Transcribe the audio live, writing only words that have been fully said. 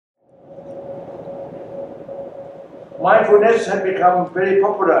Mindfulness has become very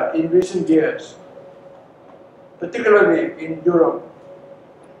popular in recent years, particularly in Europe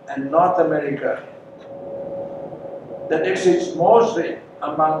and North America, that exists mostly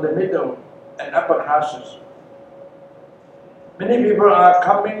among the middle and upper classes. Many people are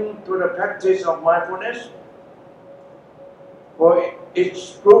coming to the practice of mindfulness for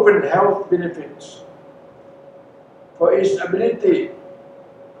its proven health benefits, for its ability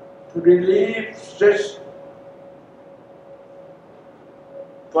to relieve stress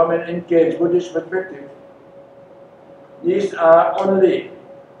from an engaged Buddhist perspective. These are only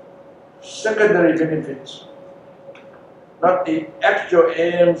secondary benefits, not the actual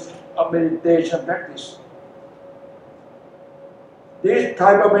aims of meditation practice. This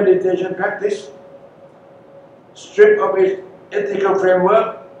type of meditation practice, stripped of its ethical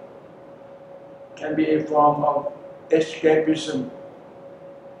framework, can be a form of escapism.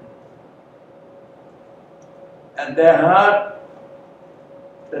 At their heart,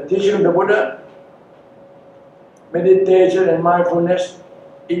 the teaching of the Buddha, meditation and mindfulness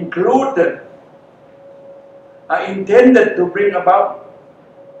included, are intended to bring about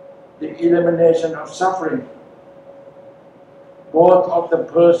the elimination of suffering, both of the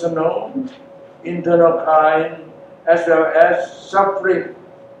personal, internal kind, as well as suffering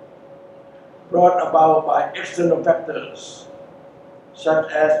brought about by external factors,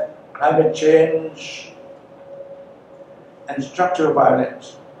 such as climate change and structural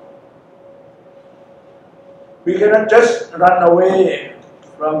violence. We cannot just run away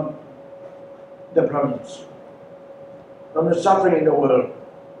from the problems, from the suffering in the world.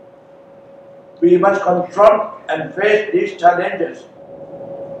 We must confront and face these challenges.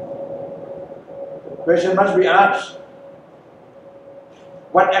 The question must be asked,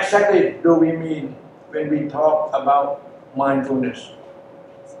 what exactly do we mean when we talk about mindfulness?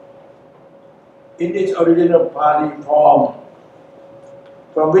 In its original Pali form,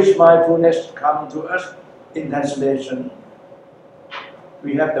 from which mindfulness comes to us in translation,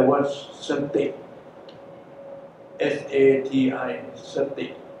 we have the word sati, S-A-T-I,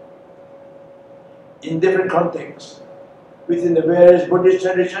 sati. In different contexts, within the various Buddhist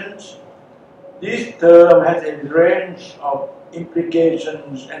traditions, this term has a range of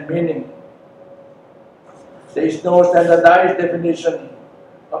implications and meaning. There is no standardized definition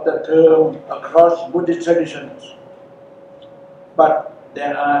of the term across Buddhist traditions, but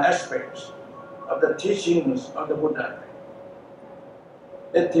there are aspects of the teachings of the Buddha,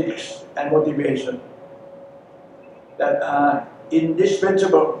 ethics and motivation, that are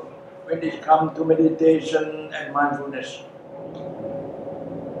indispensable when it comes to meditation and mindfulness.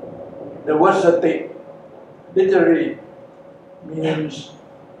 The word sati literally means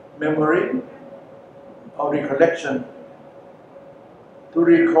memory or recollection, to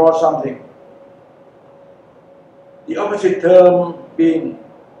recall something. The opposite term being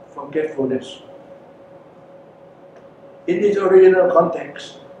forgetfulness. In its original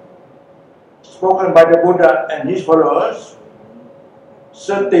context, spoken by the Buddha and his followers,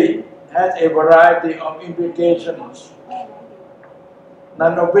 sati has a variety of implications,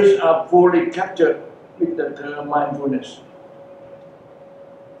 none of which are fully captured with the term mindfulness.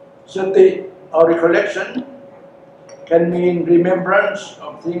 Sati, or recollection, can mean remembrance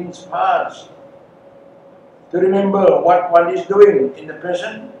of things past, to remember what one is doing in the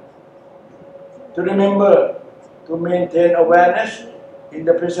present, to remember to maintain awareness in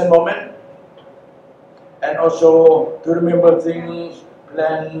the present moment, and also to remember things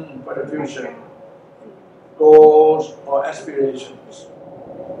planned for the future, goals or aspirations.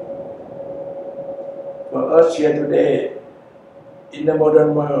 For us here today, in the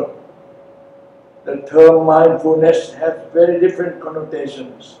modern world, the term mindfulness has very different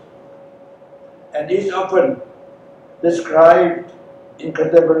connotations and is often described in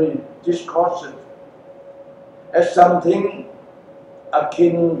contemporary discourses as something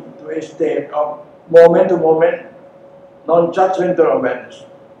akin to a state of moment-to-moment, non-judgmental awareness.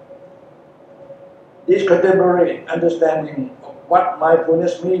 This contemporary understanding of what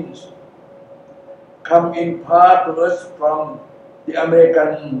mindfulness means comes in part to us from the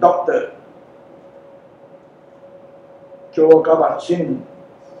American doctor Joe Kabat-Zinn,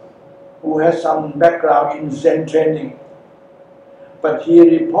 who has some background in Zen training, but he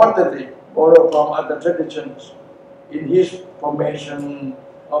reportedly borrowed from other traditions in his formation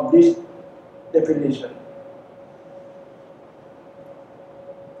of this definition.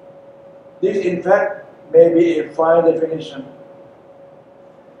 This, in fact, may be a fine definition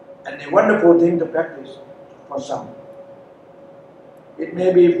and a wonderful thing to practice for some. It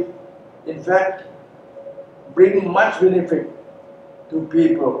may be, in fact, bring much benefit to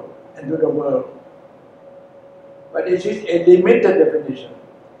people and to the world. but it is a limited definition,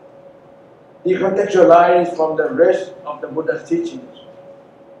 decontextualized from the rest of the Buddha's teachings.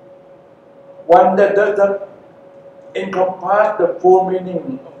 One that does not encompass the full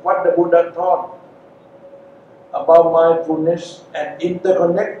meaning of what the Buddha taught about mindfulness and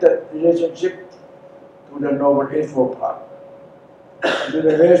interconnected relationship to the Noble Eightfold Path and to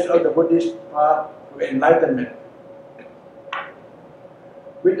the rest of the Buddhist path to enlightenment.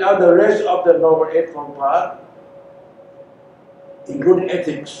 Without the rest of the Noble Eightfold Path, including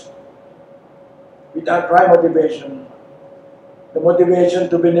ethics, without right motivation, the motivation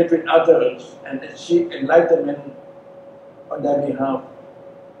to benefit others and achieve enlightenment on their behalf,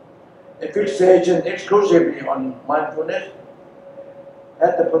 a fixation exclusively on mindfulness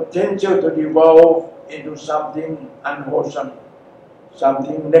has the potential to devolve into something unwholesome,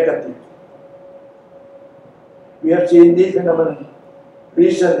 something negative. We have seen this phenomenon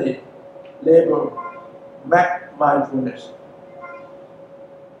recently labeled Mac mindfulness.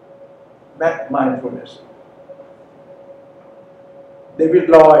 Mac mindfulness. David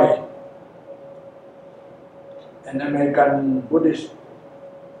Lloyd, an American Buddhist,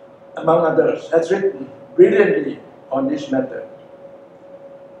 among others, has written brilliantly on this matter,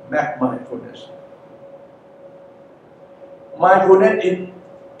 Mac mindfulness. Mindfulness in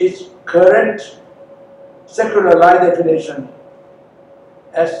its current secularized definition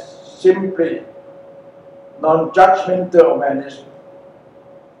as simply non-judgmental awareness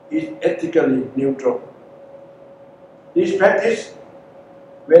is ethically neutral. This practice,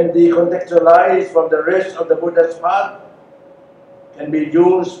 when decontextualized from the rest of the Buddha's path, can be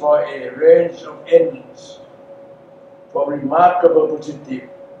used for a range of ends, from remarkable positive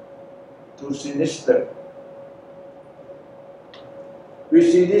to sinister. We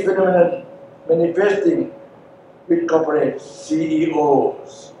see this phenomenon manifesting with corporate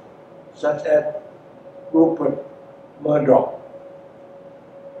CEOs such as Rupert Murdoch,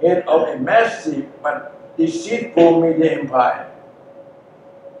 head of a massive but deceitful media empire.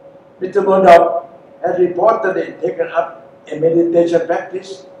 Mr. Murdoch has reportedly taken up a meditation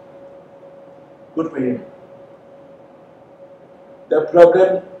practice. Good for him. The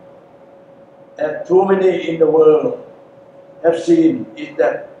problem that too many in the world have seen is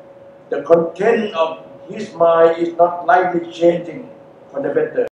that the content of his mind is not likely changing for the better.